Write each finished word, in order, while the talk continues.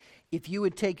If you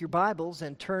would take your Bibles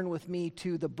and turn with me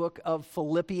to the book of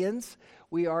Philippians.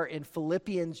 We are in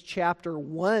Philippians chapter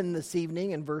 1 this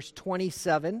evening in verse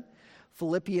 27.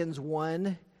 Philippians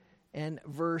 1 and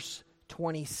verse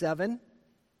 27.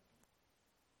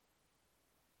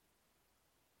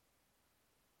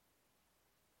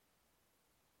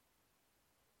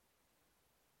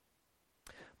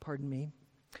 Pardon me.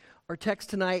 Our text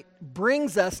tonight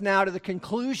brings us now to the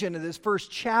conclusion of this first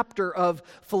chapter of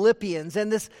Philippians, and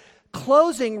this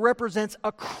closing represents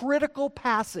a critical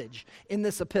passage in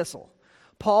this epistle.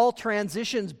 Paul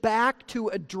transitions back to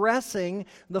addressing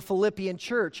the Philippian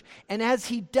church, and as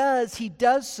he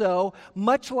does so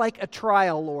much like a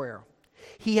trial lawyer.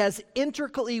 He has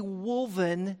intricately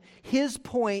woven his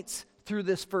points through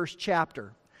this first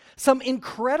chapter. Some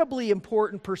incredibly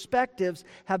important perspectives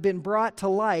have been brought to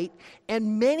light,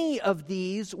 and many of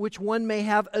these, which one may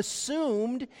have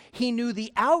assumed he knew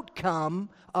the outcome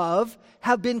of,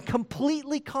 have been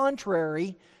completely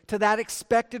contrary to that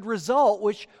expected result,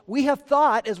 which we have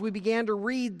thought as we began to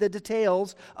read the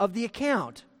details of the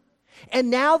account. And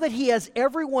now that he has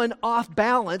everyone off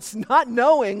balance, not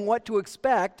knowing what to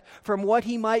expect from what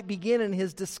he might begin in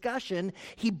his discussion,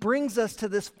 he brings us to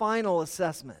this final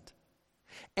assessment.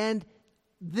 And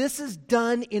this is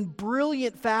done in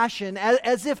brilliant fashion,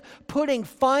 as if putting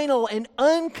final and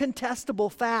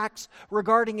uncontestable facts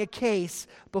regarding a case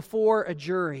before a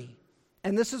jury.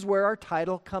 And this is where our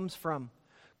title comes from.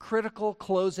 Critical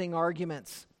Closing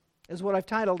Arguments is what I've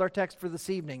titled our text for this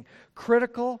evening.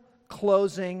 Critical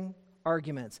Closing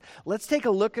Arguments. Let's take a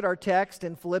look at our text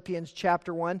in Philippians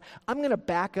chapter 1. I'm going to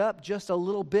back up just a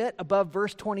little bit above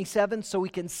verse 27 so we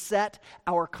can set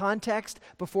our context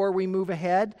before we move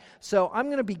ahead. So I'm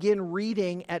going to begin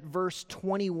reading at verse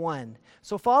 21.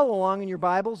 So follow along in your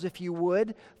Bibles if you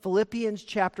would. Philippians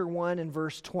chapter 1 and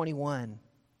verse 21.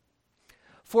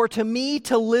 For to me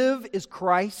to live is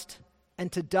Christ,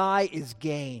 and to die is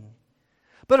gain.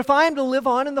 But if I am to live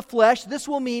on in the flesh, this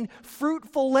will mean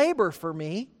fruitful labor for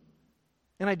me,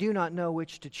 and I do not know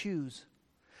which to choose.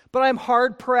 But I am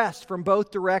hard-pressed from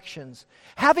both directions,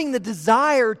 having the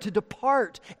desire to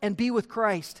depart and be with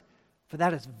Christ, for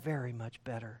that is very much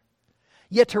better.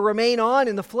 Yet to remain on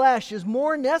in the flesh is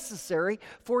more necessary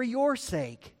for your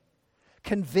sake.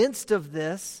 Convinced of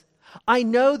this, I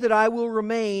know that I will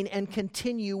remain and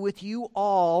continue with you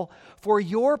all for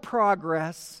your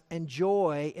progress and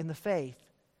joy in the faith,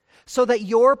 so that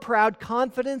your proud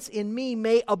confidence in me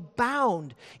may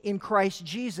abound in Christ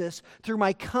Jesus through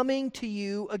my coming to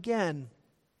you again.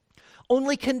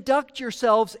 Only conduct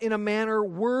yourselves in a manner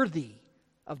worthy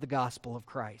of the gospel of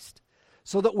Christ,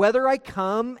 so that whether I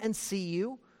come and see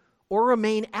you or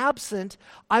remain absent,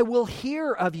 I will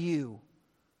hear of you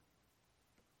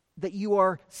that you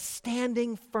are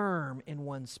standing firm in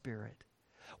one spirit,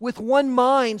 with one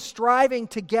mind striving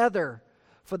together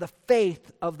for the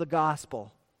faith of the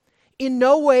gospel, in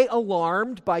no way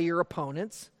alarmed by your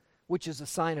opponents, which is a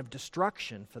sign of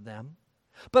destruction for them,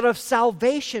 but of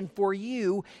salvation for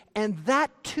you, and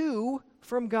that too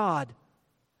from God.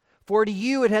 For to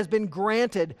you it has been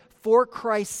granted for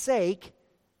Christ's sake,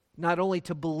 not only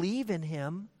to believe in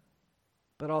Him,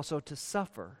 but also to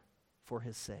suffer for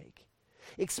His sake,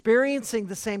 experiencing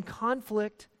the same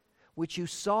conflict which you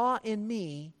saw in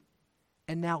me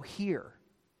and now hear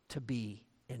to be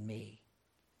in me.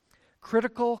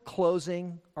 Critical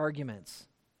closing arguments.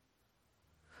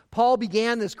 Paul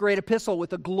began this great epistle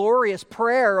with a glorious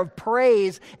prayer of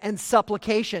praise and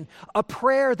supplication, a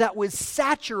prayer that was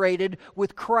saturated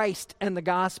with Christ and the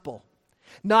gospel.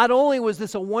 Not only was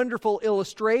this a wonderful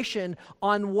illustration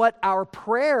on what our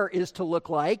prayer is to look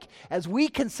like as we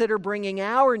consider bringing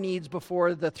our needs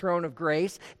before the throne of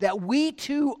grace, that we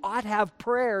too ought to have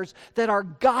prayers that are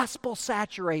gospel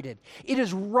saturated. It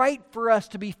is right for us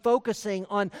to be focusing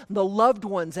on the loved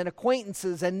ones and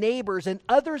acquaintances and neighbors and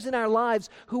others in our lives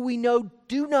who we know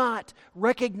do not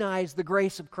recognize the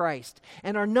grace of Christ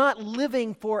and are not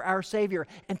living for our Savior,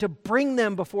 and to bring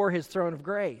them before His throne of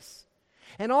grace.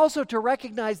 And also to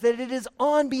recognize that it is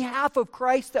on behalf of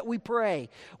Christ that we pray.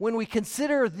 When we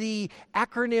consider the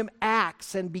acronym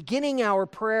ACTS and beginning our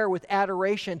prayer with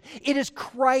adoration, it is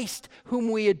Christ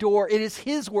whom we adore. It is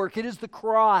His work. It is the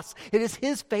cross. It is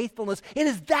His faithfulness. It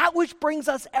is that which brings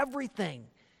us everything.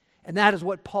 And that is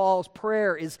what Paul's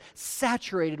prayer is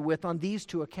saturated with on these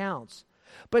two accounts.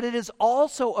 But it is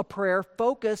also a prayer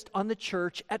focused on the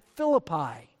church at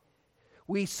Philippi.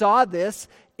 We saw this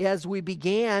as we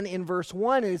began in verse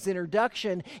 1 in his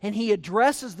introduction, and he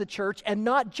addresses the church, and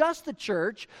not just the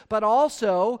church, but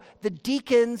also the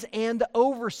deacons and the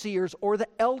overseers or the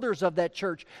elders of that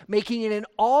church, making it an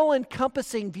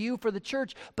all-encompassing view for the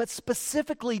church, but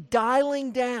specifically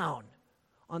dialing down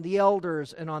on the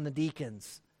elders and on the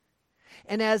deacons.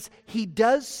 And as he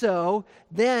does so,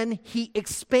 then he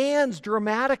expands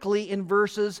dramatically in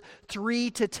verses 3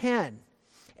 to 10.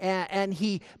 And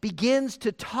he begins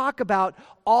to talk about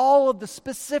all of the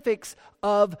specifics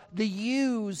of the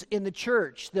yous in the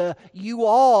church, the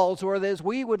you-alls, or as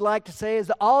we would like to say, as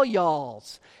the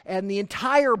all-y'alls, and the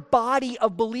entire body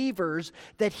of believers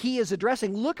that he is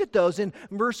addressing. Look at those in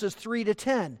verses 3 to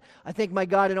 10. I thank my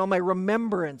God in all my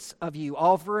remembrance of you,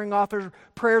 offering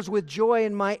prayers with joy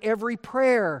in my every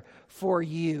prayer for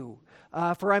you.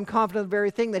 For I'm confident of the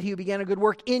very thing that he who began a good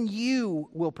work in you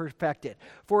will perfect it.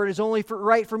 For it is only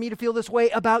right for me to feel this way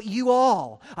about you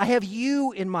all. I have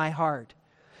you in my heart.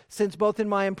 Since both in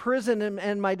my imprisonment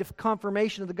and my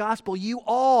confirmation of the gospel, you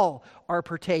all are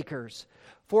partakers.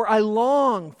 For I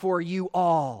long for you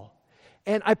all.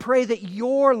 And I pray that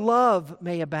your love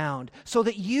may abound, so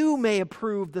that you may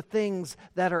approve the things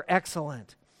that are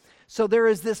excellent. So there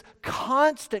is this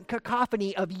constant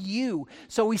cacophony of you.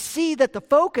 So we see that the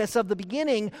focus of the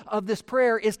beginning of this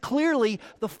prayer is clearly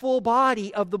the full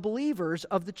body of the believers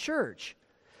of the church.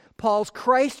 Paul's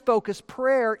Christ-focused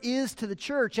prayer is to the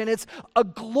church, and it's a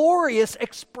glorious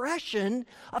expression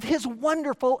of his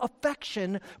wonderful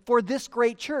affection for this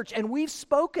great church. And we've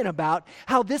spoken about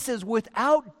how this is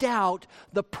without doubt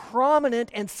the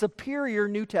prominent and superior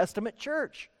New Testament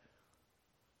church.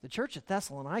 The church at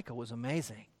Thessalonica was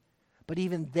amazing. But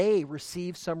even they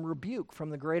received some rebuke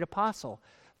from the great apostle.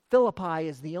 Philippi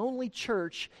is the only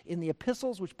church in the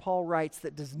epistles which Paul writes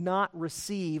that does not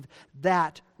receive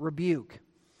that rebuke.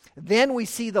 Then we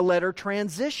see the letter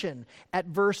transition at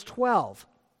verse 12.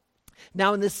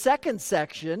 Now in the second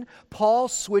section, Paul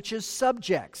switches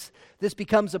subjects. This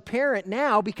becomes apparent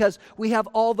now because we have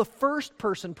all the first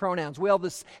person pronouns. We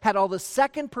had all the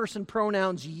second person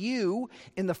pronouns you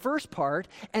in the first part,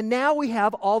 and now we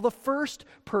have all the first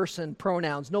person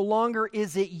pronouns. No longer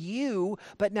is it you,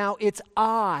 but now it's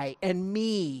I and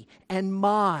me and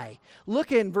my.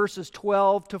 Look in verses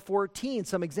 12 to 14,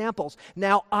 some examples.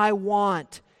 Now I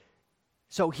want.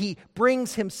 So he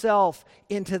brings himself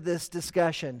into this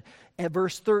discussion. At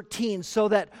verse 13, so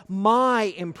that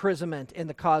my imprisonment in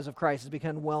the cause of Christ has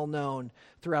become well known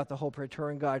throughout the whole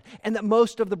Praetorian Guard, and that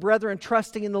most of the brethren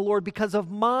trusting in the Lord because of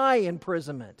my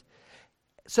imprisonment.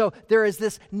 So there is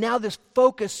this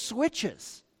focus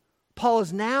switches. Paul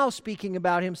is now speaking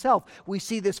about himself. We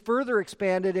see this further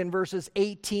expanded in verses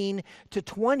 18 to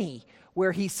 20,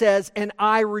 where he says, and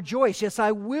I rejoice, yes,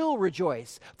 I will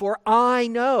rejoice, for I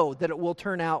know that it will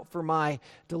turn out for my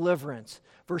deliverance.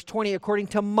 Verse 20, according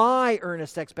to my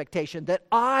earnest expectation, that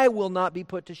I will not be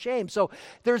put to shame. So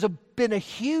there's been a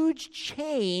huge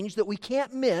change that we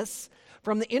can't miss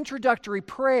from the introductory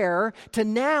prayer to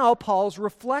now Paul's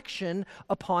reflection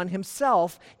upon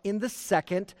himself in the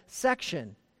second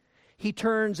section. He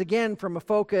turns again from a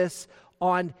focus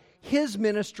on his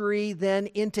ministry then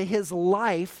into his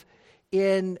life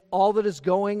in all that is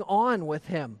going on with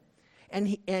him.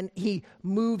 And he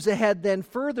moves ahead then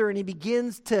further, and he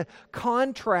begins to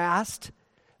contrast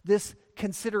this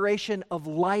consideration of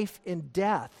life and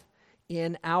death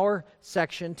in our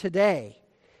section today.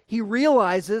 He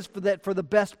realizes that for the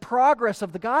best progress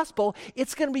of the gospel,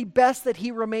 it's going to be best that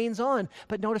he remains on.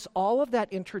 But notice all of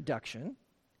that introduction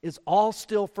is all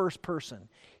still first person.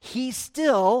 He's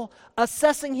still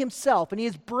assessing himself, and he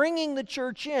is bringing the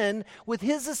church in with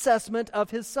his assessment of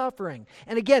his suffering.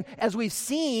 And again, as we've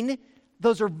seen,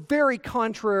 those are very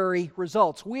contrary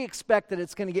results. We expect that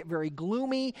it's going to get very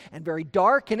gloomy and very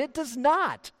dark, and it does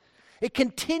not. It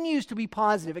continues to be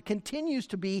positive. It continues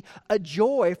to be a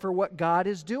joy for what God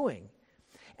is doing.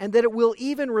 And that it will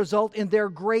even result in their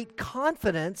great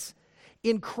confidence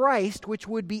in Christ, which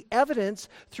would be evidence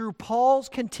through Paul's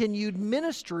continued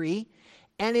ministry,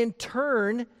 and in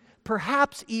turn,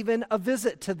 perhaps even a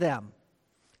visit to them.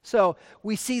 So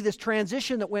we see this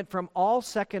transition that went from all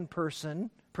second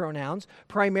person pronouns,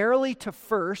 primarily to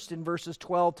first in verses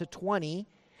 12 to 20,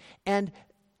 and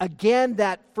again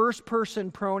that first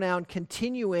person pronoun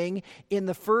continuing in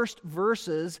the first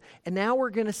verses, and now we're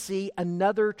going to see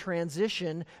another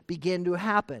transition begin to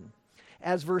happen.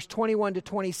 As verse 21 to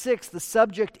 26, the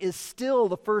subject is still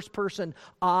the first person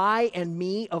I and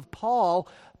me of Paul,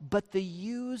 but the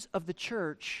yous of the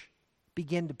church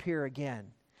begin to appear again.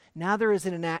 Now there is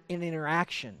an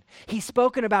interaction. He's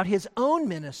spoken about his own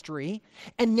ministry,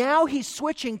 and now he's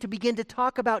switching to begin to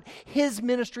talk about his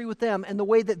ministry with them and the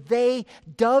way that they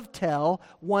dovetail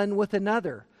one with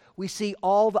another. We see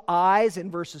all the I's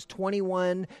in verses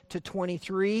 21 to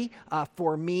 23.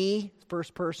 For me,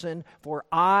 first person, for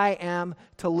I am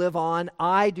to live on.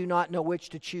 I do not know which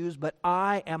to choose, but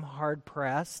I am hard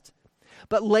pressed.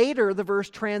 But later, the verse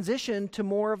transitioned to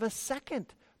more of a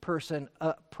second person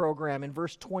program in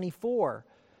verse 24.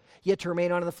 Yet to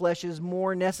remain on in the flesh is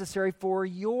more necessary for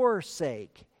your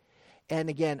sake. And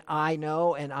again, I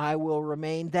know and I will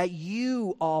remain, that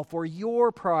you all for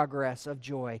your progress of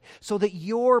joy, so that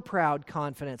your proud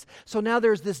confidence. So now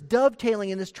there's this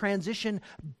dovetailing and this transition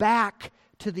back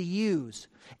to the yous.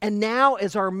 And now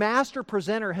as our master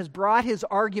presenter has brought his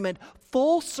argument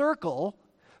full circle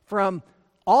from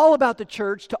all about the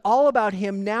church to all about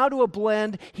him, now to a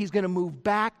blend, he's going to move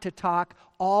back to talk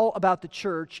all about the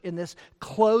church in this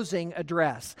closing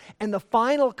address and the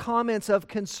final comments of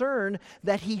concern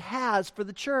that he has for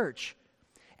the church.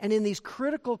 And in these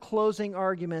critical closing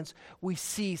arguments, we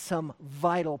see some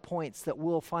vital points that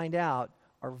we'll find out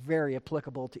are very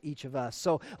applicable to each of us.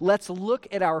 So let's look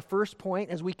at our first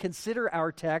point as we consider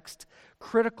our text,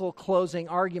 critical closing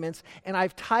arguments. And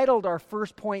I've titled our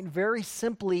first point very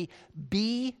simply,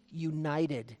 Be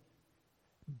United.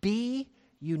 Be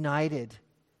united.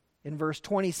 In verse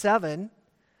 27,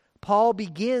 Paul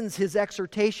begins his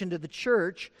exhortation to the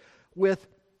church with,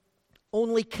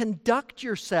 only conduct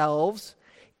yourselves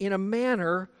in a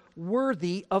manner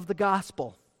worthy of the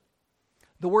gospel.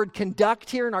 The word conduct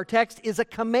here in our text is a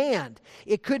command.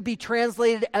 It could be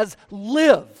translated as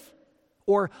live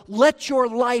or let your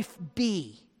life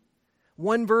be.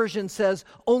 One version says,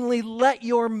 only let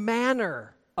your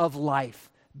manner of life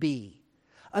be.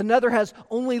 Another has,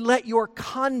 only let your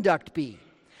conduct be.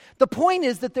 The point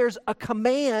is that there's a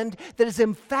command that is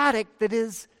emphatic, that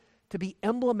is to be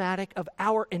emblematic of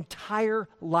our entire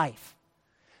life.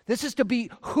 This is to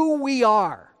be who we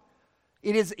are.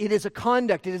 It is a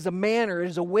conduct, it is a manner, it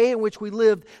is a way in which we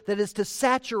live that is to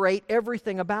saturate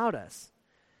everything about us.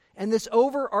 And this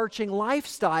overarching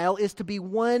lifestyle is to be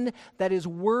one that is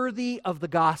worthy of the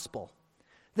gospel.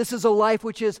 This is a life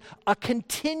which is a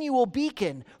continual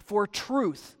beacon for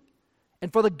truth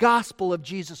and for the gospel of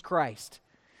Jesus Christ.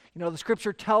 You know, the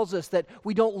scripture tells us that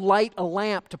we don't light a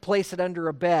lamp to place it under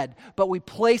a bed, but we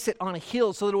place it on a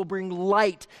hill so that it will bring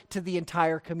light to the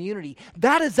entire community.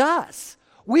 That is us.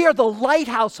 We are the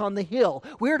lighthouse on the hill.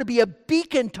 We are to be a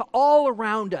beacon to all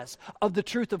around us of the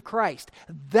truth of Christ.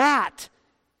 That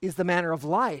is the manner of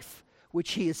life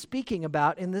which he is speaking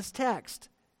about in this text.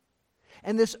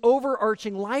 And this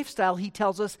overarching lifestyle, he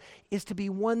tells us, is to be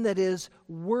one that is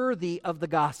worthy of the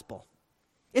gospel.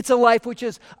 It's a life which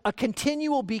is a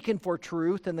continual beacon for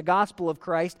truth and the gospel of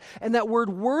Christ. And that word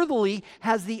worthily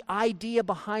has the idea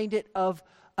behind it of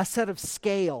a set of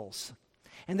scales.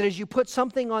 And that as you put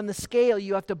something on the scale,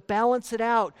 you have to balance it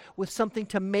out with something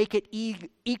to make it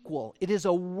equal. It is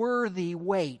a worthy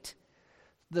weight.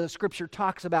 The scripture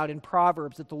talks about in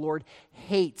Proverbs that the Lord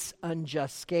hates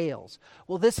unjust scales.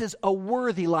 Well, this is a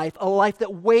worthy life, a life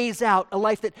that weighs out, a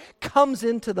life that comes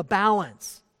into the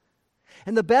balance.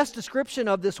 And the best description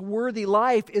of this worthy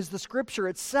life is the scripture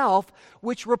itself,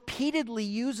 which repeatedly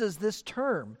uses this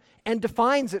term and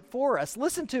defines it for us.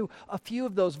 Listen to a few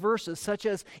of those verses, such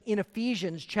as in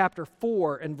Ephesians chapter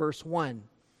 4 and verse 1.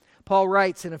 Paul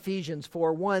writes in Ephesians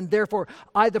 4:1, therefore,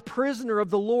 I, the prisoner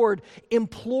of the Lord,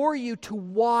 implore you to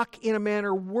walk in a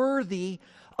manner worthy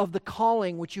of the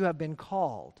calling which you have been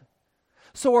called.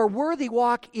 So our worthy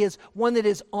walk is one that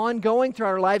is ongoing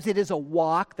throughout our lives. It is a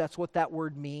walk, that's what that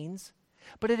word means.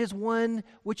 But it is one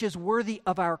which is worthy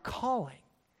of our calling.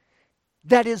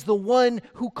 That is the one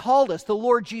who called us, the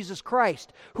Lord Jesus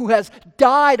Christ, who has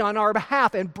died on our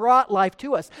behalf and brought life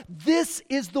to us. This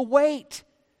is the weight.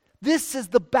 This is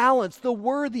the balance, the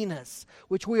worthiness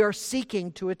which we are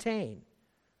seeking to attain.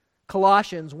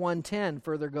 Colossians 1:10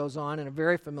 further goes on in a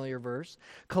very familiar verse.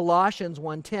 Colossians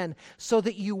 1:10, so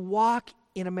that you walk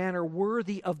in a manner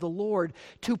worthy of the Lord,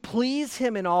 to please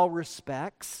Him in all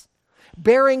respects,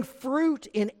 bearing fruit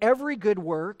in every good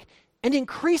work, and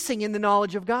increasing in the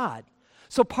knowledge of God.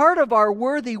 So part of our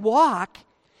worthy walk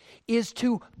is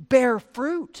to bear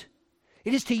fruit.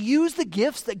 It is to use the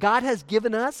gifts that God has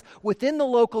given us within the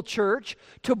local church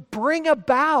to bring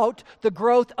about the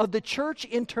growth of the church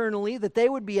internally, that they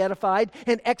would be edified,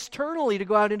 and externally to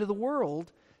go out into the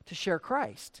world to share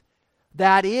Christ.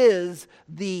 That is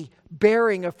the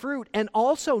bearing of fruit, and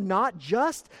also not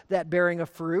just that bearing of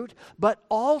fruit, but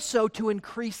also to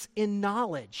increase in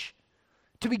knowledge,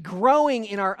 to be growing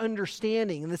in our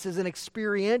understanding. And this is an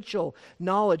experiential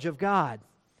knowledge of God.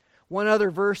 One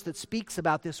other verse that speaks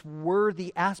about this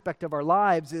worthy aspect of our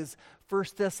lives is 1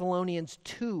 Thessalonians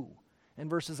 2 and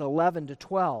verses 11 to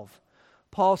 12.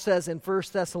 Paul says in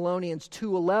 1 Thessalonians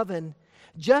 2:11,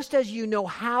 just as you know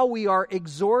how we are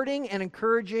exhorting and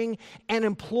encouraging and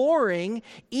imploring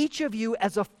each of you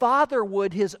as a father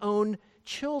would his own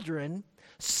children,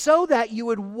 so that you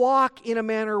would walk in a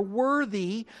manner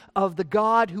worthy of the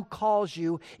God who calls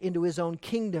you into his own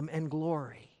kingdom and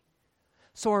glory.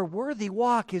 So our worthy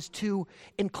walk is to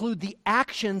include the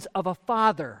actions of a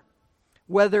father,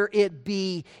 whether it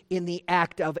be in the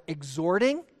act of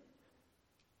exhorting,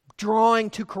 drawing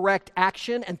to correct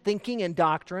action and thinking and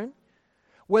doctrine,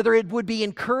 whether it would be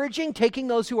encouraging, taking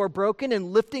those who are broken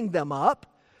and lifting them up,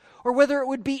 or whether it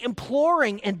would be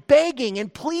imploring and begging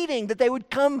and pleading that they would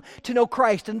come to know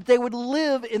Christ and that they would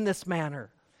live in this manner.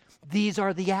 These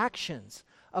are the actions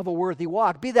of a worthy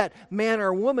walk. Be that man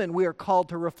or woman, we are called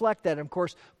to reflect that. And of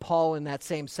course, Paul in that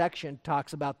same section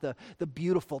talks about the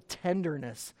beautiful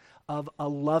tenderness of a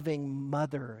loving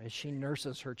mother as she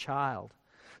nurses her child.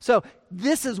 So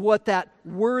this is what that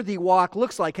worthy walk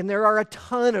looks like. And there are a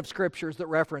ton of scriptures that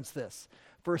reference this.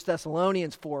 1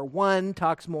 Thessalonians 4:1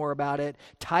 talks more about it.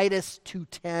 Titus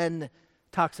 2:10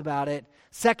 talks about it.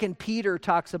 2 Peter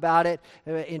talks about it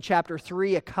in chapter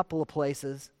 3, a couple of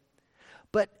places.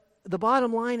 But the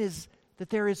bottom line is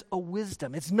that there is a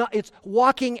wisdom. It's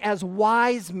walking as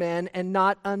wise men and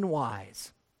not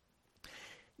unwise.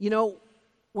 You know,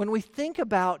 when we think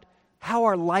about how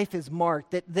our life is marked,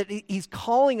 that he's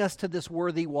calling us to this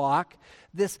worthy walk,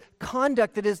 this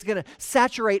conduct that is going to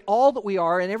saturate all that we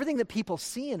are and everything that people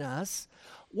see in us,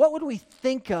 what would we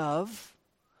think of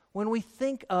when we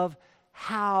think of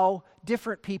how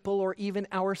different people or even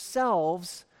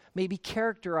ourselves may be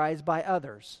characterized by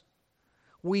others?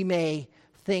 We may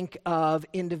think of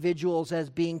individuals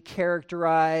as being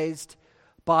characterized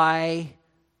by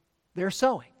their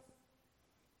sewing.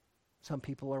 Some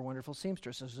people are wonderful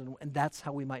seamstresses, and that's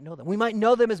how we might know them. We might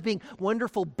know them as being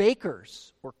wonderful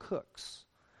bakers or cooks.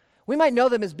 We might know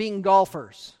them as being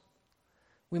golfers.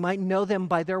 We might know them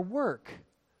by their work.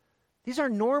 These are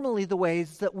normally the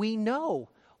ways that we know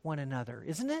one another,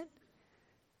 isn't it?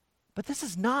 But this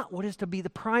is not what is to be the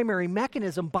primary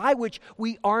mechanism by which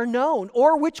we are known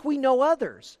or which we know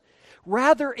others.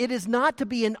 Rather, it is not to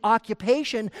be an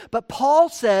occupation, but Paul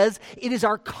says it is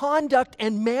our conduct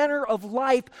and manner of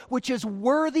life which is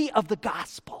worthy of the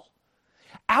gospel.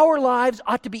 Our lives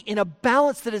ought to be in a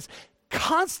balance that is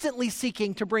constantly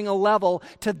seeking to bring a level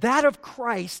to that of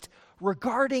Christ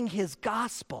regarding his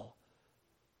gospel.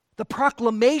 The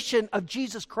proclamation of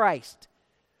Jesus Christ.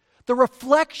 The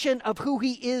reflection of who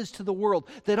he is to the world.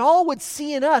 That all would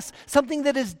see in us something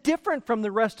that is different from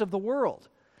the rest of the world.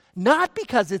 Not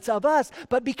because it's of us,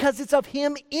 but because it's of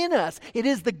him in us. It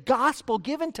is the gospel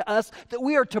given to us that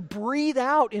we are to breathe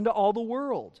out into all the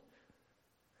world.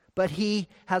 But he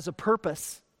has a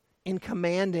purpose in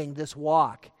commanding this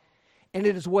walk. And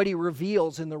it is what he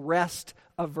reveals in the rest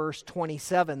of verse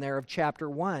 27 there of chapter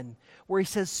 1, where he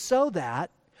says, so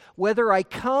that whether I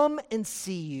come and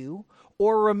see you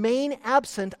or remain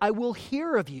absent, I will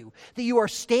hear of you, that you are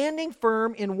standing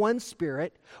firm in one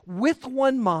spirit, with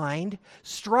one mind,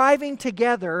 striving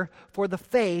together for the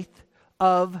faith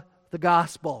of the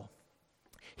gospel.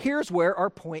 Here's where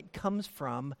our point comes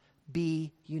from: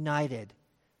 be united.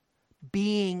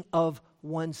 Being of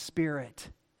one spirit,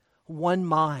 one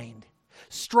mind,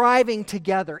 striving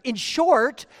together. In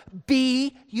short,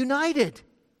 be united.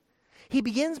 He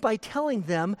begins by telling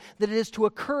them that it is to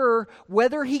occur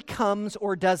whether he comes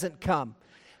or doesn't come.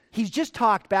 He's just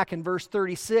talked back in verse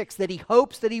 36 that he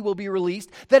hopes that he will be released,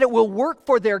 that it will work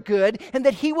for their good, and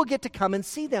that he will get to come and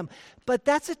see them. But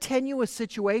that's a tenuous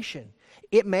situation.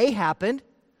 It may happen,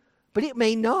 but it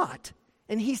may not.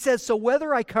 And he says, so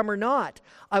whether I come or not,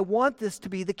 I want this to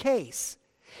be the case.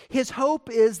 His hope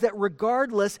is that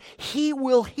regardless, he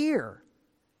will hear.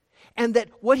 And that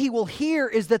what he will hear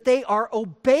is that they are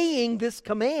obeying this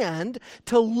command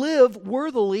to live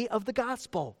worthily of the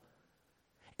gospel.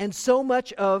 And so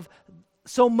much of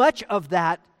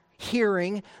that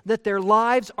hearing that their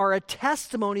lives are a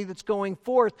testimony that's going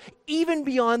forth even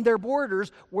beyond their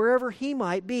borders, wherever he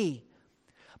might be.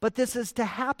 But this is to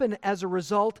happen as a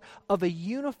result of a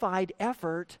unified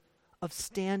effort of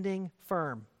standing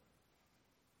firm.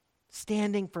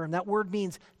 Standing firm. That word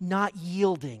means not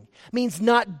yielding. Means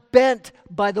not bent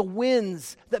by the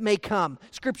winds that may come.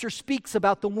 Scripture speaks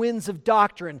about the winds of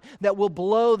doctrine that will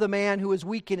blow the man who is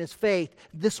weak in his faith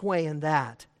this way and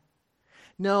that.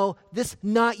 No, this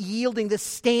not yielding, this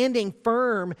standing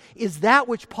firm is that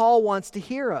which Paul wants to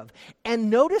hear of.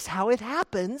 And notice how it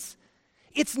happens.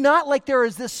 It's not like there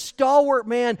is this stalwart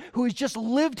man who has just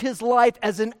lived his life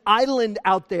as an island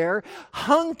out there,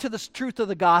 hung to the truth of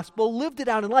the gospel, lived it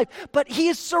out in life, but he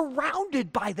is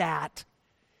surrounded by that.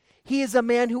 He is a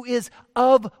man who is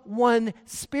of one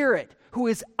spirit, who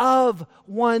is of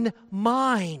one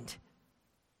mind.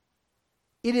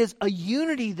 It is a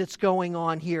unity that's going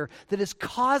on here that is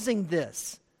causing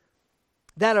this.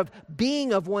 That of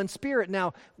being of one spirit.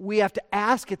 Now, we have to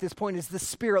ask at this point, is this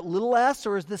spirit little s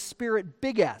or is this spirit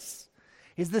big S?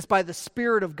 Is this by the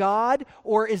Spirit of God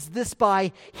or is this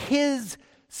by His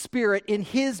Spirit in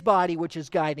His body which is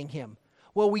guiding Him?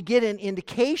 Well, we get an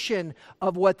indication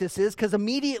of what this is because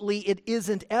immediately it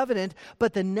isn't evident,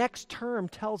 but the next term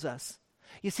tells us.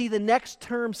 You see, the next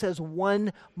term says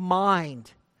one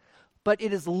mind, but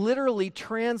it is literally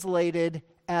translated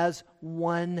as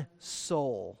one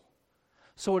soul.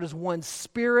 So it is one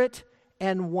spirit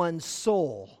and one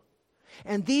soul.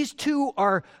 And these two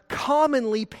are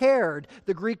commonly paired,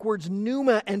 the Greek words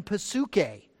pneuma and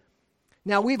psuche.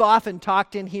 Now, we've often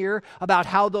talked in here about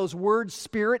how those words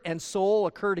spirit and soul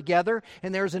occur together,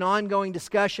 and there's an ongoing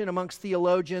discussion amongst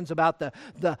theologians about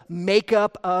the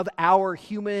makeup of our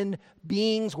human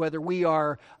beings, whether we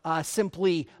are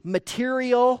simply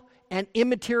material and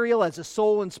immaterial as a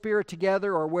soul and spirit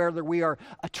together, or whether we are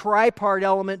a tripart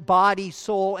element, body,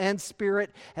 soul, and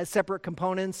spirit as separate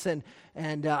components.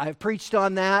 And I've preached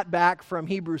on that back from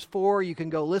Hebrews 4. You can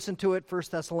go listen to it. 1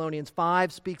 Thessalonians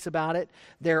 5 speaks about it.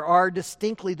 There are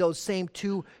distinctly those same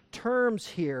two terms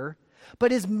here.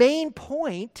 But his main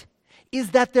point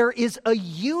is that there is a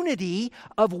unity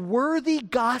of worthy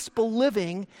gospel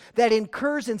living that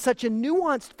occurs in such a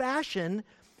nuanced fashion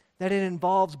that it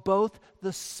involves both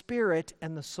the spirit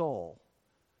and the soul.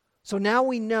 So now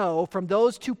we know from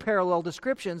those two parallel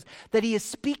descriptions that he is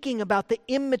speaking about the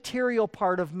immaterial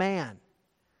part of man.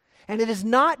 And it is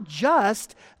not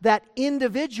just that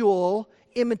individual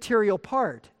immaterial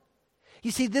part.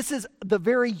 You see, this is the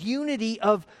very unity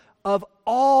of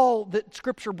all that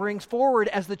Scripture brings forward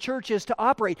as the church is to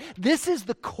operate. This is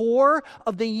the core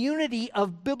of the unity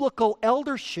of biblical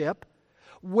eldership,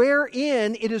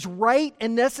 wherein it is right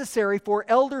and necessary for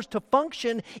elders to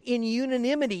function in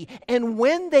unanimity. And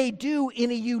when they do, in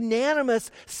a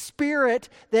unanimous spirit,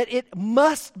 that it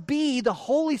must be the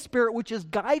Holy Spirit which is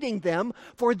guiding them,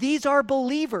 for these are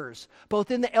believers, both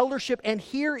in the eldership and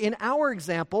here in our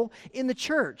example, in the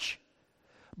church.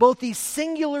 Both these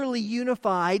singularly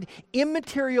unified,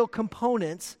 immaterial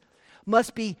components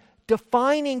must be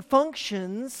defining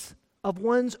functions of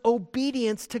one's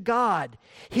obedience to God.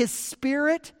 His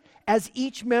Spirit, as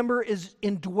each member is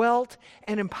indwelt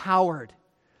and empowered.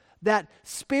 That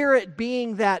Spirit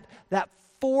being that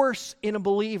force in a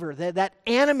believer, that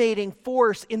animating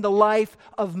force in the life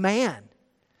of man.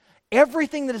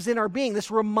 Everything that is in our being. This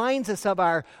reminds us of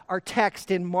our text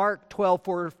in Mark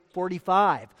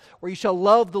 12:45, where you shall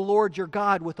love the Lord your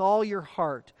God with all your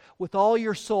heart, with all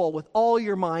your soul, with all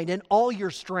your mind, and all your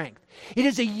strength. It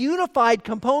is a unified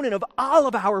component of all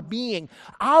of our being,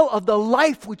 all of the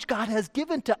life which God has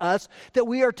given to us, that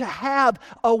we are to have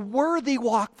a worthy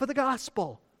walk for the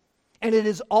gospel. And it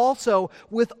is also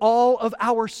with all of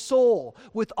our soul,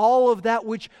 with all of that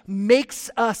which makes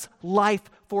us life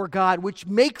for God, which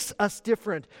makes us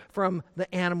different from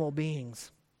the animal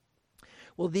beings.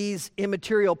 Well, these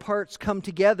immaterial parts come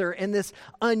together, and this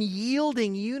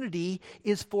unyielding unity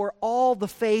is for all the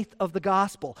faith of the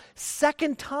gospel.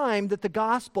 Second time that the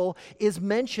gospel is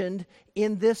mentioned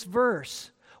in this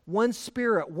verse. One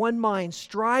spirit, one mind,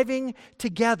 striving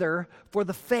together for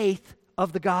the faith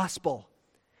of the gospel.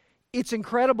 It's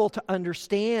incredible to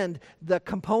understand the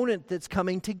component that's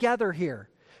coming together here.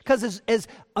 Because as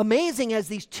amazing as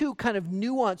these two kind of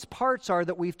nuanced parts are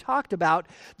that we've talked about,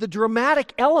 the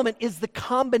dramatic element is the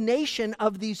combination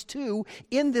of these two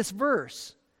in this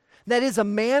verse. That is a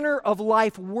manner of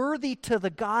life worthy to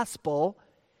the gospel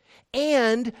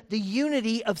and the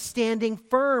unity of standing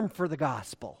firm for the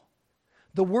gospel.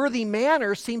 The worthy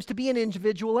manner seems to be an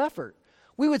individual effort.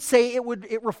 We would say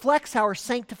it reflects our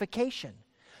sanctification.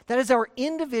 That is our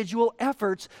individual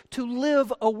efforts to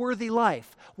live a worthy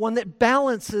life, one that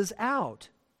balances out.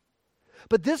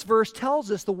 But this verse tells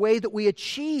us the way that we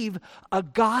achieve a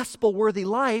gospel-worthy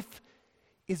life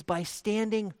is by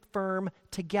standing firm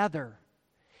together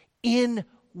in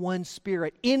one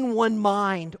spirit, in one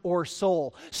mind or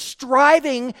soul,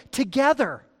 striving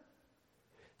together.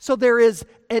 So there is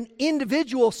an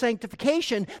individual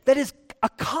sanctification that is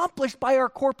accomplished by our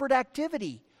corporate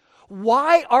activity.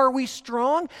 Why are we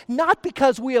strong? Not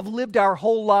because we have lived our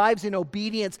whole lives in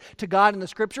obedience to God and the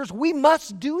Scriptures. We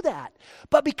must do that.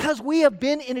 But because we have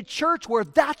been in a church where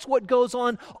that's what goes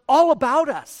on all about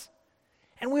us.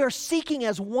 And we are seeking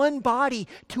as one body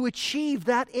to achieve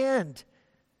that end.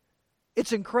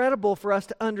 It's incredible for us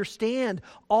to understand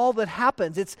all that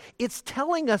happens. It's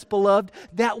telling us, beloved,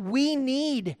 that we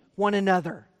need one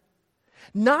another.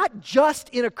 Not just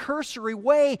in a cursory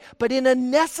way, but in a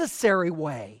necessary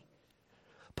way.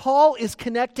 Paul is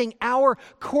connecting our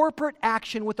corporate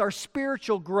action with our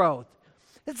spiritual growth.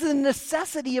 It's the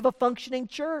necessity of a functioning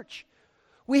church.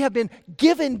 We have been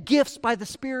given gifts by the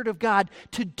Spirit of God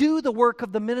to do the work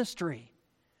of the ministry.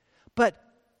 But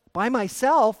by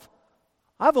myself,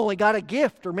 I've only got a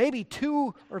gift, or maybe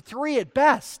 2 or 3 at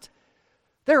best.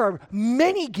 There are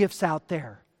many gifts out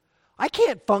there. I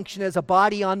can't function as a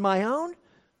body on my own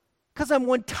because I'm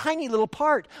one tiny little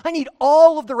part. I need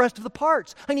all of the rest of the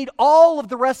parts. I need all of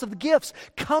the rest of the gifts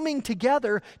coming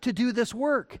together to do this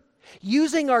work.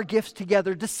 Using our gifts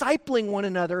together, discipling one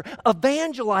another,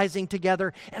 evangelizing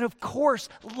together, and of course,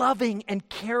 loving and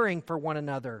caring for one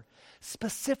another.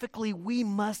 Specifically, we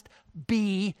must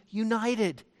be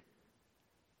united.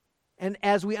 And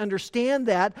as we understand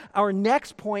that, our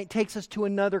next point takes us to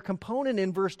another component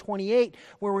in verse 28,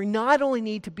 where we not only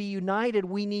need to be united,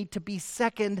 we need to be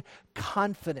second,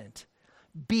 confident.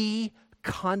 Be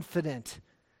confident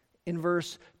in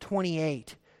verse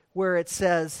 28, where it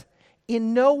says,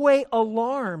 in no way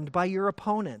alarmed by your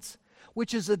opponents,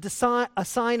 which is a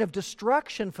sign of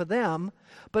destruction for them,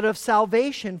 but of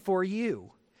salvation for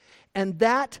you, and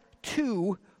that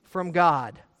too from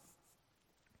God.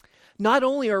 Not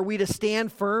only are we to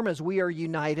stand firm as we are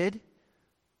united,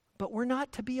 but we're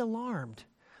not to be alarmed.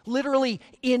 Literally,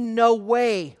 in no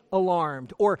way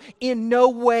alarmed, or in no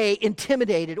way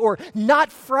intimidated, or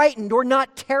not frightened, or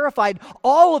not terrified.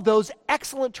 All of those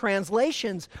excellent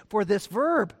translations for this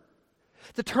verb.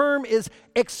 The term is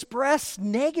expressed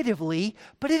negatively,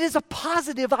 but it is a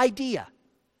positive idea.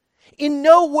 In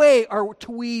no way are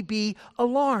we be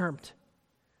alarmed.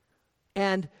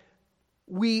 And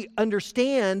we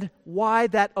understand why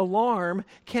that alarm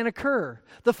can occur.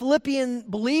 The Philippian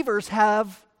believers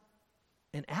have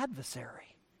an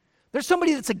adversary. There's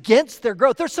somebody that's against their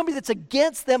growth. There's somebody that's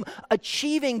against them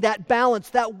achieving that balance,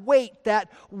 that weight,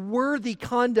 that worthy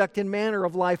conduct and manner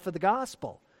of life for the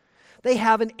gospel. They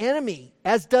have an enemy,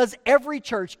 as does every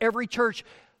church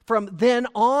from then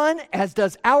on, as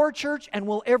does our church, and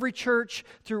will every church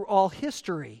through all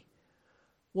history.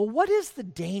 Well, what is the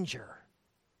danger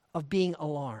of being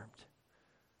alarmed?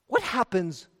 What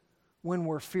happens when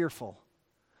we're fearful?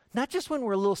 Not just when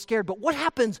we're a little scared, but what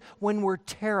happens when we're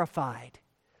terrified?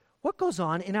 What goes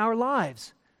on in our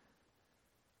lives?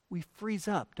 We freeze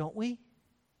up, don't we?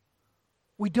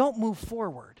 We don't move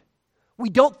forward. We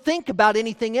don't think about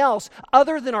anything else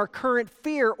other than our current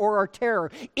fear or our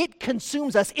terror. It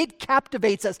consumes us. It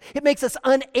captivates us. It makes us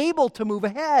unable to move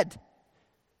ahead.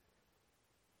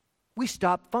 We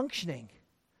stop functioning.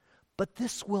 But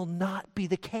this will not be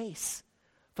the case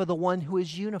for the one who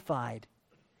is unified.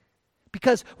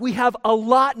 Because we have a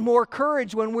lot more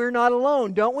courage when we're not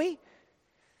alone, don't we?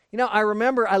 You know, I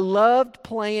remember I loved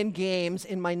playing games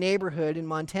in my neighborhood in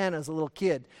Montana as a little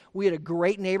kid. We had a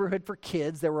great neighborhood for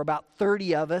kids. There were about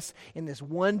 30 of us in this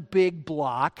one big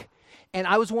block. And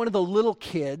I was one of the little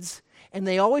kids, and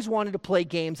they always wanted to play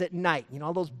games at night. You know,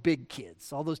 all those big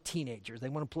kids, all those teenagers, they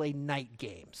want to play night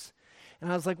games.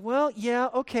 And I was like, well, yeah,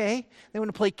 okay. They want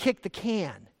to play kick the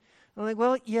can. I'm like,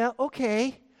 well, yeah,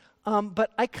 okay.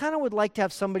 But I kind of would like to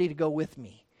have somebody to go with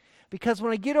me. Because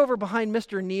when I get over behind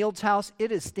Mr. Neald's house,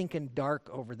 it is stinking dark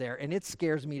over there, and it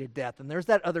scares me to death. And there's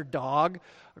that other dog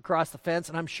across the fence,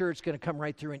 and I'm sure it's going to come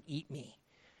right through and eat me,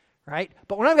 right?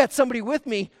 But when I've got somebody with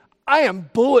me, I am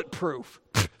bulletproof.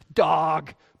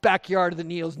 Dog, backyard of the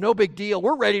Nealds, no big deal.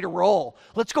 We're ready to roll.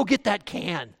 Let's go get that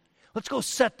can. Let's go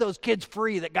set those kids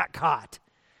free that got caught.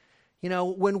 You know,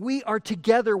 when we are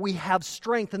together, we have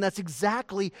strength, and that's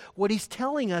exactly what he's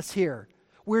telling us here.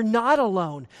 We're not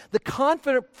alone. The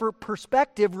confident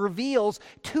perspective reveals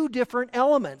 2 different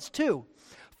elements, too.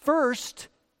 First,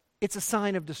 it's a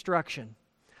sign of destruction.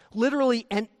 Literally,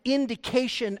 an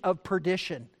indication of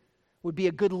perdition would be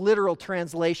a good literal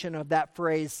translation of that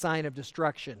phrase, sign of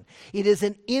destruction. It is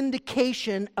an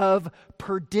indication of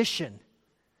perdition.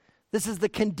 This is the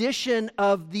condition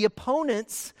of the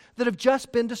opponents that have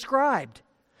just been described.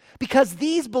 Because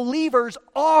these believers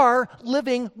are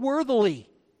living worthily.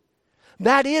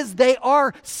 That is, they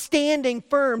are standing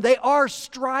firm. They are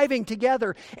striving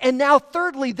together. And now,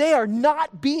 thirdly, they are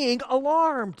not being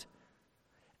alarmed.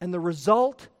 And the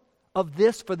result of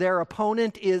this for their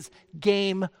opponent is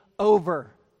game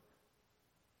over.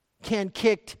 Can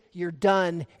kicked, you're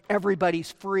done,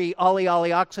 everybody's free. Ollie,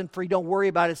 ollie, oxen free, don't worry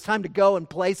about it. It's time to go and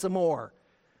play some more.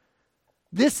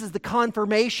 This is the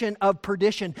confirmation of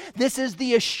perdition. This is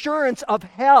the assurance of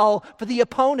hell for the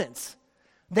opponents.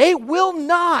 They will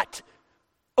not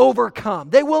overcome.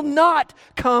 They will not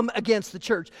come against the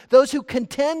church. Those who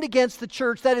contend against the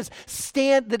church, that is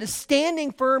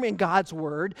standing firm in God's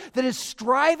word, that is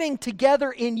striving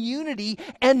together in unity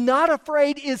and not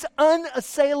afraid, is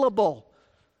unassailable.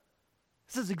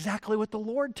 This is exactly what the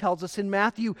Lord tells us in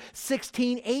Matthew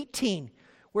 16:18,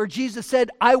 where Jesus said,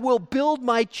 I will build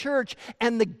my church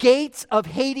and the gates of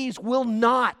Hades will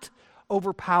not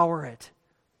overpower it.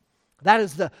 That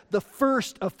is the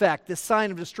first effect, the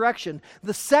sign of destruction.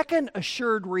 The second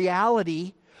assured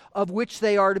reality of which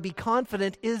they are to be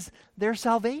confident is their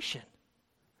salvation.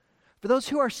 For those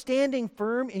who are standing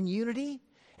firm in unity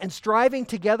and striving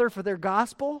together for their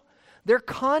gospel, their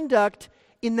conduct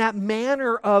in that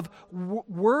manner of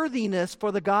worthiness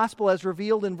for the gospel as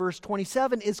revealed in verse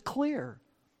 27 is clear.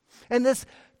 And this,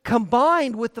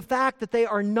 combined with the fact that they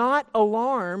are not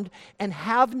alarmed and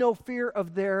have no fear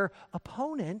of their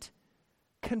opponent,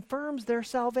 confirms their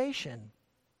salvation.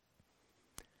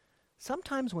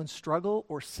 Sometimes when struggle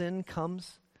or sin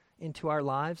comes into our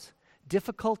lives,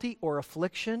 difficulty or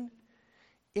affliction,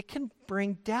 it can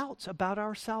bring doubts about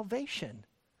our salvation.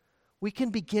 We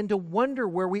can begin to wonder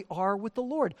where we are with the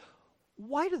Lord.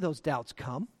 Why do those doubts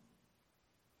come?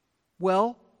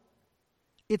 Well,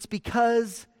 it's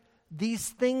because these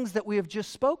things that we have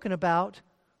just spoken about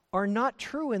are not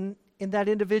true in that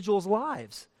individual's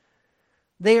lives.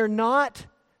 They are not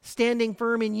standing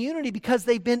firm in unity because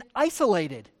they've been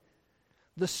isolated.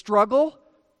 The struggle,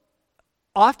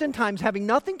 oftentimes having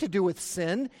nothing to do with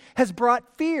sin, has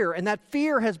brought fear, and that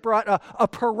fear has brought a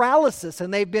paralysis,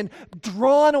 and they've been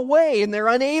drawn away, and they're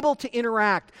unable to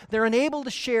interact, they're unable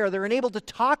to share, they're unable to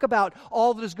talk about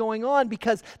all that is going on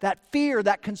because that fear,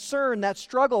 that concern, that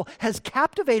struggle has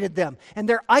captivated them, and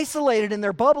they're isolated in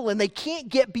their bubble, and they can't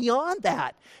get beyond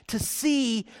that to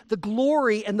see the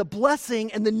glory and the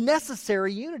blessing and the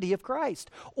necessary unity of Christ.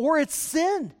 Or it's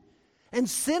sin. And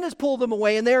sin has pulled them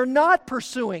away, and they are not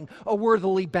pursuing a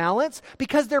worthily balance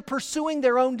because they're pursuing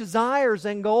their own desires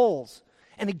and goals.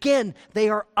 And again, they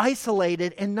are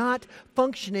isolated and not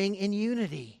functioning in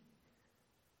unity.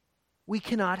 We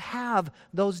cannot have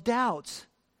those doubts.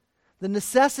 The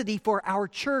necessity for our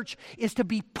church is to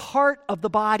be part of the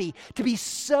body, to be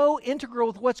so integral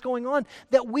with what's going on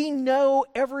that we know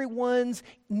everyone's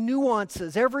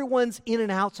nuances, everyone's in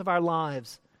and outs of our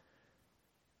lives.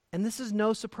 And this is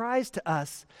no surprise to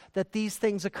us that these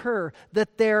things occur,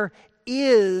 that there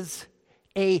is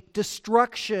a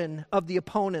destruction of the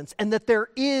opponents and that there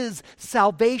is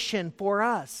salvation for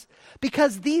us.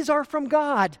 Because these are from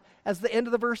God, as the end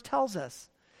of the verse tells us.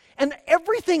 And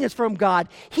everything is from God.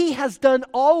 He has done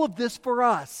all of this for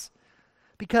us.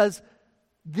 Because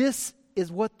this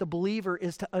is what the believer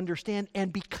is to understand.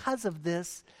 And because of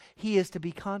this, he is to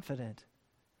be confident.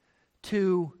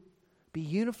 To be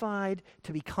unified,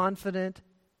 to be confident,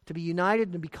 to be united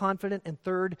and to be confident, and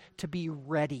third, to be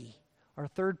ready. Our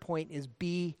third point is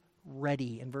be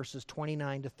ready in verses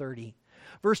 29 to 30.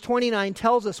 Verse 29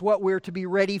 tells us what we're to be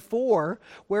ready for,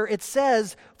 where it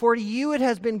says, "For to you it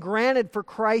has been granted for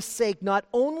Christ's sake not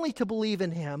only to believe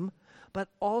in him, but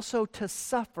also to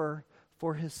suffer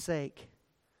for his sake."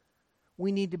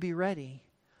 We need to be ready,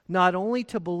 not only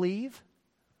to believe,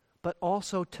 but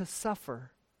also to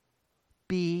suffer.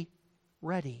 Be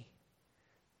ready.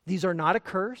 These are not a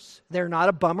curse. They're not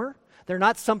a bummer. They're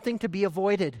not something to be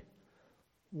avoided.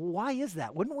 Why is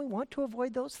that? Wouldn't we want to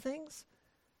avoid those things?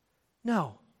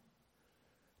 No.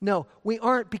 No, we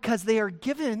aren't, because they are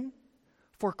given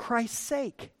for Christ's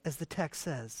sake, as the text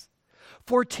says.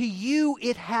 For to you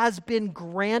it has been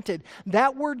granted.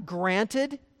 That word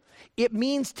granted, it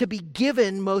means to be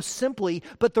given most simply,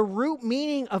 but the root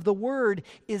meaning of the word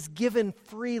is given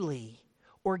freely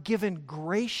or given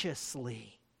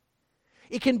graciously.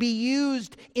 It can be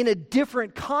used in a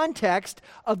different context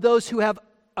of those who have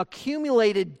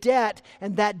accumulated debt,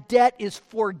 and that debt is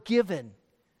forgiven.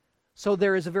 So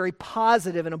there is a very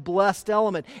positive and a blessed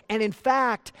element. And in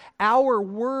fact, our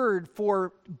word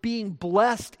for being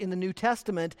blessed in the New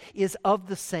Testament is of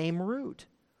the same root.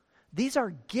 These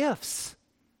are gifts.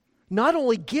 Not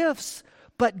only gifts,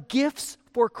 but gifts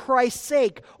for Christ's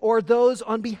sake, or those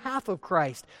on behalf of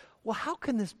Christ. Well, how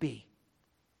can this be?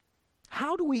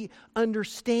 How do we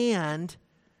understand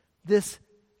this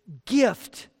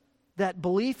gift that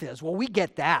belief is? Well, we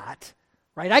get that,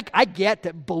 right? I get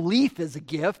that belief is a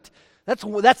gift. That's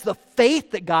the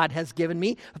faith that God has given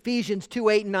me. Ephesians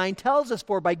 2:8-9 tells us,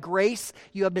 "For by grace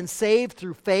you have been saved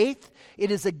through faith. It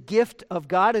is a gift of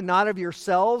God and not of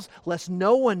yourselves, lest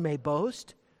no one may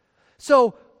boast."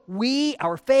 So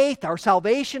our faith, our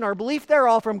salvation, our belief, they're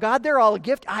all from God. They're all a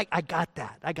gift. I got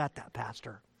that. I got that,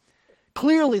 Pastor.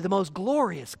 Clearly the most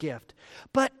glorious gift.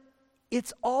 But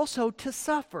it's also to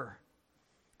suffer.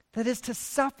 That is, to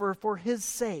suffer for His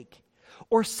sake,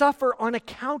 or suffer on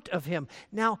account of Him.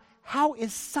 Now, how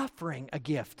is suffering a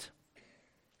gift?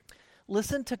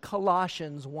 Listen to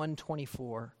Colossians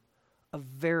 1:24, a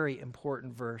very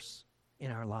important verse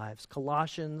in our lives.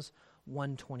 Colossians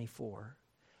 1:24.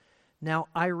 "Now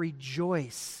I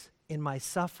rejoice in my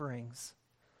sufferings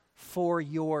for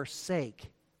your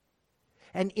sake.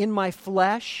 And in my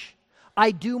flesh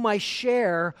I do my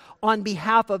share on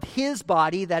behalf of His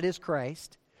body," that is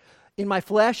Christ. "In my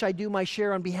flesh I do my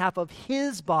share on behalf of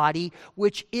His body,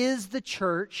 which is the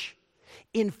church,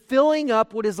 in filling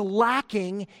up what is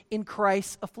lacking in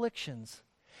Christ's afflictions."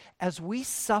 As we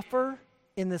suffer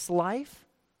in this life,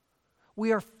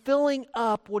 we are filling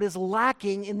up what is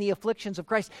lacking in the afflictions of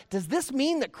Christ. Does this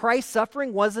mean that Christ's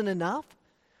suffering wasn't enough?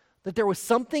 That there was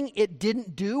something it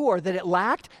didn't do or that it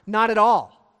lacked? Not at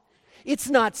all.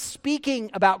 It's not speaking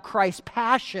about Christ's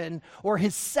passion or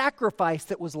His sacrifice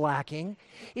that was lacking.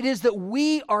 It is that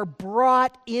we are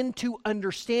brought into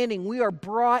understanding. We are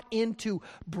brought into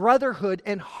brotherhood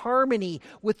and harmony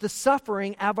with the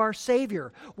suffering of our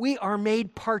Savior. We are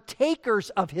made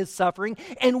partakers of His suffering,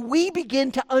 and we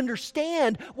begin to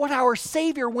understand what our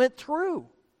Savior went through.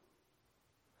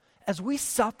 As we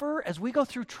suffer, as we go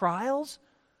through trials,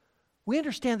 we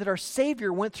understand that our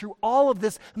Savior went through all of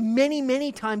this many,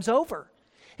 many times over.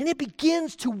 And it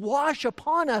begins to wash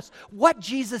upon us what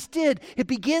Jesus did. It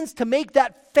begins to make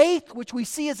that faith, which we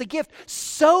see as a gift,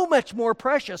 so much more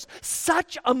precious,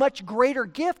 such a much greater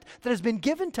gift that has been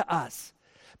given to us.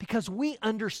 Because we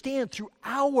understand through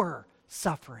our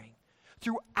suffering,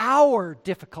 through our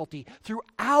difficulty, through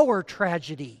our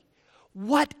tragedy,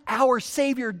 what our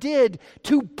Savior did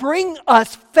to bring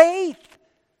us faith.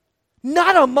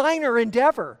 Not a minor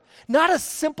endeavor, not a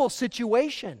simple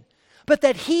situation, but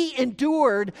that He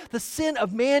endured the sin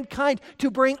of mankind to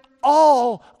bring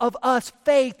all of us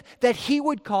faith that He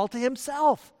would call to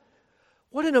Himself.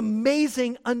 What an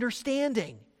amazing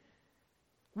understanding.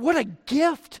 What a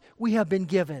gift we have been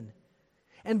given.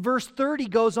 And verse 30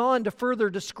 goes on to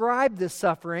further describe this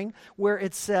suffering, where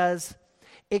it says,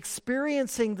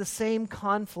 "Experiencing the same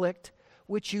conflict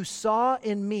which you saw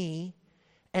in me,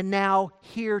 and now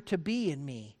here to be in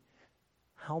me."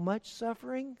 How much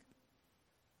suffering?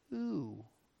 Ooh,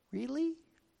 really?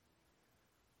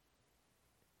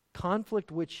 Conflict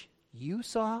which you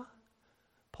saw,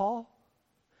 Paul?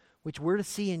 Which we're to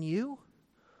see in you?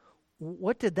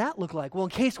 What did that look like? Well, in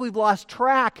case we've lost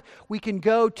track, we can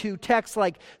go to texts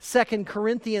like 2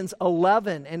 Corinthians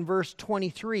 11 and verse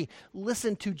 23.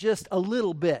 Listen to just a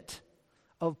little bit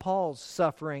of Paul's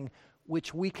suffering,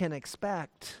 which we can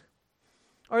expect.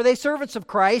 "Are they servants of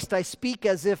Christ? I speak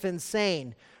as if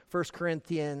insane." 2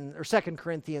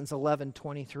 Corinthians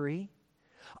 11:23.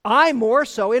 "I more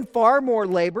so, in far more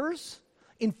labors,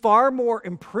 in far more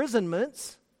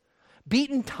imprisonments,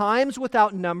 beaten times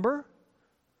without number,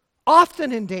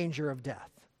 often in danger of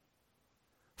death.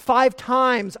 5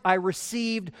 times I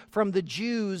received from the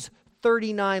Jews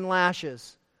 39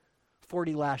 lashes.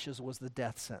 40 lashes was the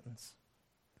death sentence.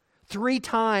 3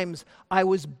 times I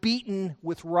was beaten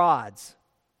with rods.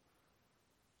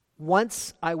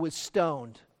 Once I was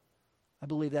stoned." I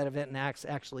believe that event in Acts,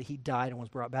 actually, he died and was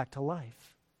brought back to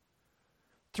life.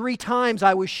 3 times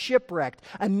I was shipwrecked.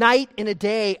 A night and a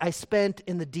day I spent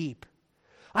in the deep.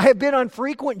 I have been on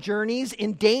frequent journeys,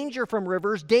 in danger from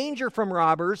rivers, danger from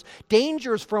robbers,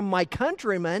 dangers from my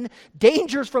countrymen,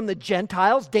 dangers from the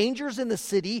Gentiles, dangers in the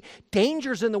city,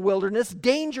 dangers in the wilderness,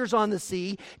 dangers on the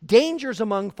sea, dangers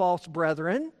among false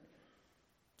brethren.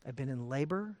 I've been in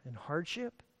labor and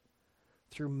hardship,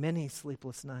 through many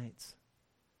sleepless nights,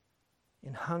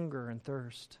 in hunger and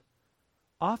thirst,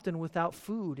 often without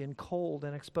food, in cold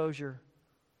and exposure.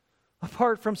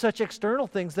 Apart from such external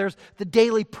things, there's the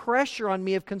daily pressure on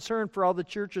me of concern for all the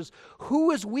churches. Who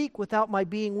is weak without my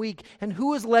being weak? And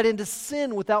who is led into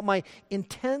sin without my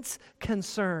intense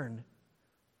concern?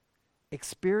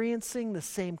 Experiencing the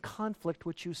same conflict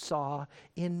which you saw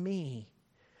in me."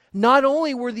 Not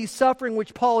only were these suffering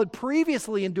which Paul had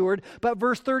previously endured, but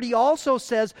verse 30 also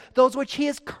says those which he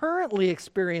is currently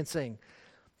experiencing.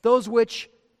 Those which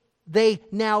they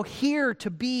now hear to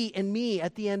be in me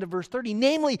at the end of verse 30.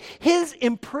 Namely, his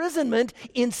imprisonment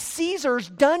in Caesar's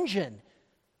dungeon.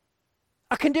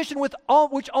 A condition which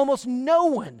almost no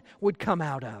one would come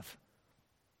out of.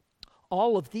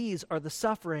 All of these are the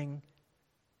suffering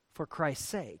for Christ's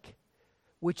sake,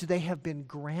 which they have been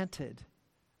granted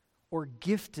or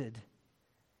gifted.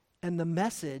 And the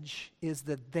message is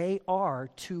that they are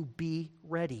to be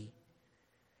ready.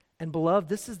 And beloved,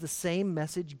 this is the same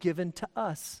message given to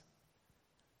us.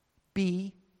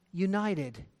 Be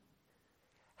united.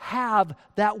 Have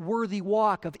that worthy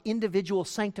walk of individual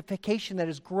sanctification that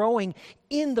is growing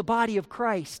in the body of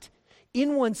Christ,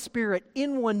 in one spirit,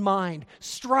 in one mind,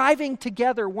 striving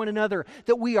together one another,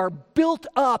 that we are built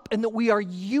up and that we are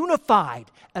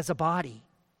unified as a body.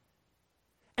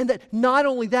 And that not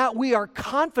only that, we are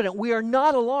confident, we are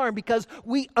not alarmed because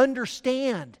we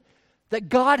understand that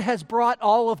God has brought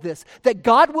all of this, that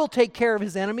God will take care of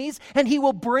his enemies and he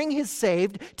will bring his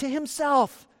saved to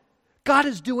himself. God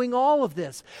is doing all of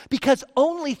this because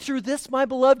only through this, my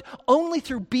beloved, only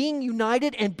through being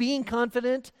united and being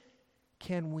confident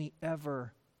can we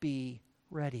ever be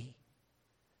ready.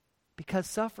 Because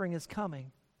suffering is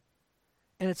coming,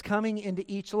 and it's coming into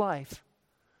each life.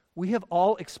 We have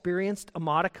all experienced a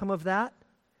modicum of that,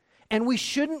 and we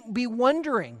shouldn't be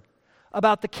wondering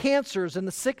about the cancers and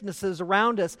the sicknesses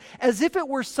around us as if it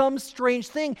were some strange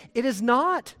thing. It is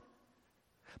not.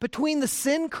 Between the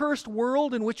sin-cursed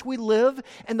world in which we live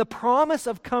and the promise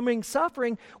of coming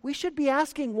suffering, we should be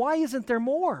asking, why isn't there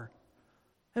more?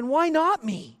 And why not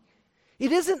me?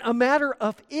 It isn't a matter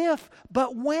of if,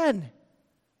 but when.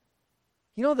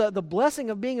 You know, the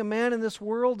blessing of being a man in this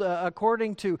world,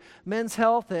 according to Men's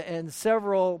Health and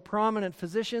several prominent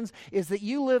physicians, is that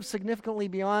you live significantly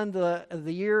beyond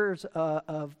the years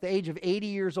of the age of 80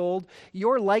 years old.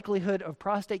 Your likelihood of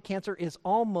prostate cancer is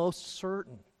almost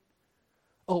certain.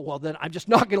 Oh, well, then I'm just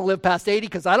not going to live past 80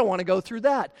 because I don't want to go through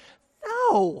that.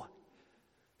 No.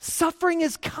 Suffering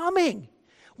is coming.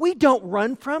 We don't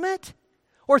run from it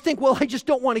or think, well, I just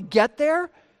don't want to get there.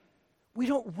 We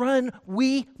don't run.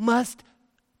 We must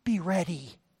be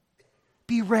ready.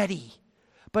 Be ready.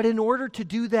 But in order to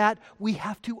do that, we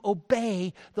have to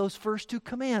obey those first two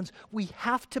commands. We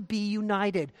have to be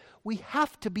united. We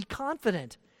have to be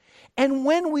confident. And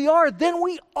when we are, then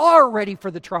we are ready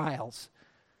for the trials.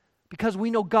 Because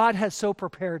we know God has so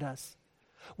prepared us.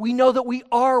 We know that we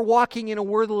are walking in a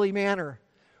worthily manner.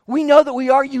 We know that we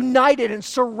are united and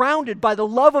surrounded by the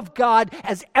love of God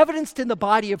as evidenced in the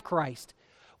body of Christ.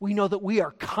 We know that we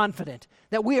are confident,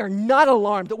 that we are not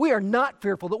alarmed, that we are not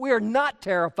fearful, that we are not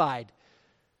terrified.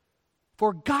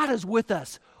 For God is with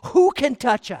us. Who can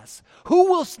touch us? Who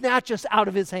will snatch us out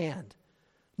of his hand?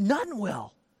 None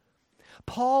will.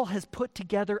 Paul has put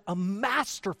together a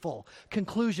masterful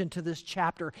conclusion to this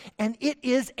chapter, and it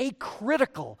is a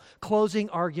critical closing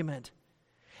argument.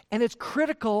 And it's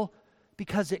critical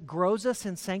because it grows us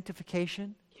in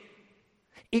sanctification.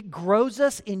 It grows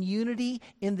us in unity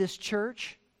in this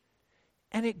church,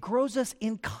 and it grows us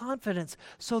in confidence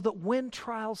so that when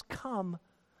trials come,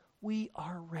 we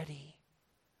are ready.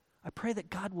 I pray that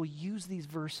God will use these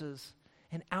verses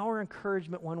and our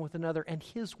encouragement one with another and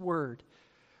his word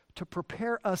to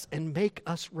prepare us and make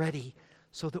us ready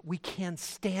so that we can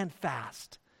stand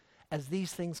fast as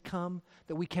these things come,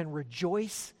 that we can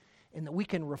rejoice and that we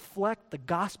can reflect the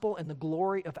gospel and the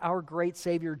glory of our great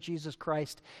Savior, Jesus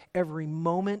Christ, every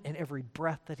moment and every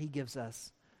breath that he gives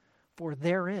us. For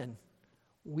therein,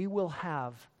 we will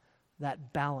have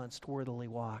that balanced, worthily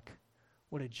walk.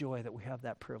 What a joy that we have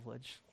that privilege.